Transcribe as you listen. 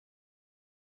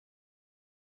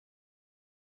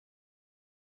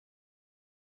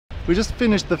We just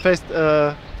finished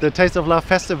the Taste of Love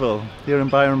Festival here in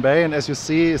Byron Bay, and as you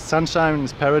see, it's sunshine,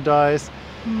 it's paradise.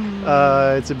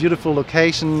 It's a beautiful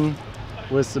location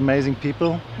with amazing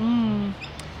people.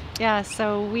 Yeah,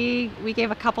 so we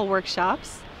gave a couple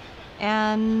workshops,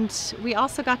 and we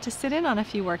also got to sit in on a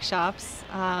few workshops,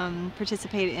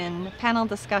 participate in panel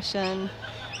discussion,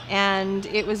 and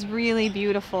it was really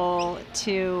beautiful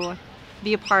to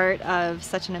be a part of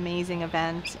such an amazing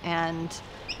event and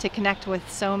to connect with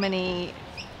so many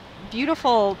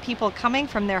beautiful people coming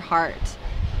from their heart.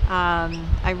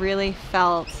 I really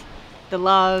felt the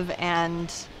love and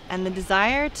the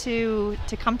desire to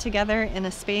come together in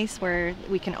a space where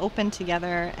we can open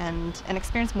together and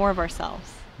experience more of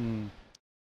ourselves.